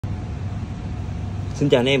Xin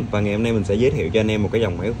chào anh em, và ngày hôm nay mình sẽ giới thiệu cho anh em một cái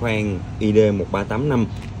dòng máy khoan ID1385.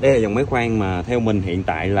 Đây là dòng máy khoan mà theo mình hiện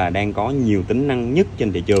tại là đang có nhiều tính năng nhất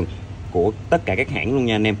trên thị trường của tất cả các hãng luôn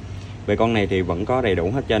nha anh em. Về con này thì vẫn có đầy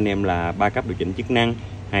đủ hết cho anh em là 3 cấp điều chỉnh chức năng,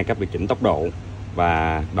 2 cấp điều chỉnh tốc độ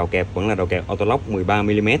và đầu kẹp vẫn là đầu kẹp auto lock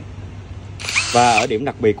 13mm. Và ở điểm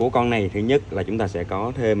đặc biệt của con này, thứ nhất là chúng ta sẽ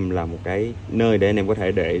có thêm là một cái nơi để anh em có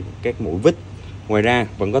thể để các mũi vít. Ngoài ra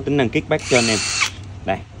vẫn có tính năng kickback cho anh em.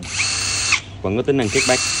 Đây, vẫn có tính năng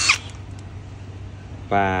kickback.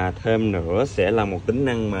 Và thêm nữa sẽ là một tính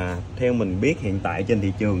năng mà theo mình biết hiện tại trên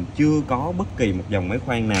thị trường chưa có bất kỳ một dòng máy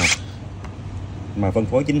khoan nào mà phân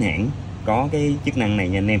phối chính hãng có cái chức năng này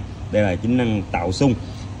nha anh em. Đây là tính năng tạo xung.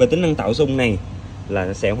 Về tính năng tạo xung này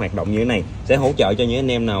là sẽ hoạt động như thế này, sẽ hỗ trợ cho những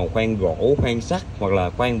anh em nào khoan gỗ, khoan sắt hoặc là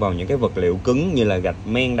khoan vào những cái vật liệu cứng như là gạch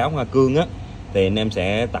men, đá hoa cương á, thì anh em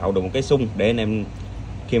sẽ tạo được một cái xung để anh em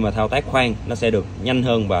khi mà thao tác khoan nó sẽ được nhanh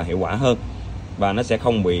hơn và hiệu quả hơn, và nó sẽ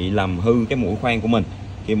không bị làm hư cái mũi khoan của mình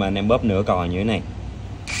khi mà anh em bóp nửa cò như thế này.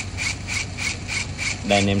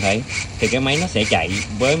 Đây anh em thấy thì cái máy nó sẽ chạy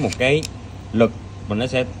với một cái lực và nó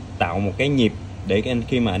sẽ tạo một cái nhịp để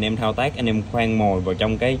khi mà anh em thao tác, anh em khoan mồi vào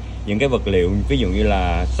trong những cái vật liệu ví dụ như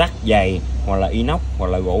là sắt dày hoặc là inox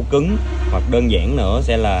hoặc là gỗ cứng, hoặc đơn giản nữa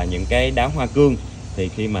sẽ là những cái đá hoa cương, thì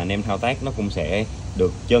khi mà anh em thao tác nó cũng sẽ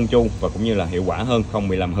được trơn tru và cũng như là hiệu quả hơn, không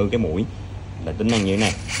bị làm hư cái mũi. Là tính năng như thế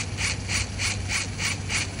này.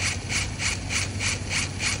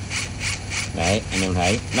 Đấy, anh em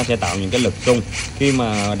thấy nó sẽ tạo những cái lực xung. Khi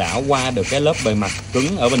mà đã qua được cái lớp bề mặt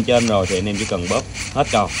cứng ở bên trên rồi thì anh em chỉ cần bóp hết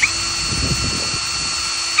cò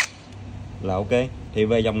là ok. Thì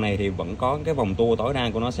về dòng này thì vẫn có cái vòng tua tối đa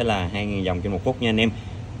của nó sẽ là 2.000 vòng trên 1 phút nha anh em.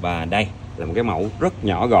 Và đây là một cái mẫu rất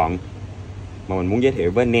nhỏ gọn mà mình muốn giới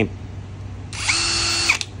thiệu với anh em.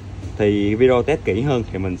 Thì video test kỹ hơn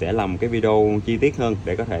thì mình sẽ làm một cái video chi tiết hơn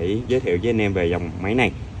để có thể giới thiệu với anh em về dòng máy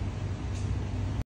này.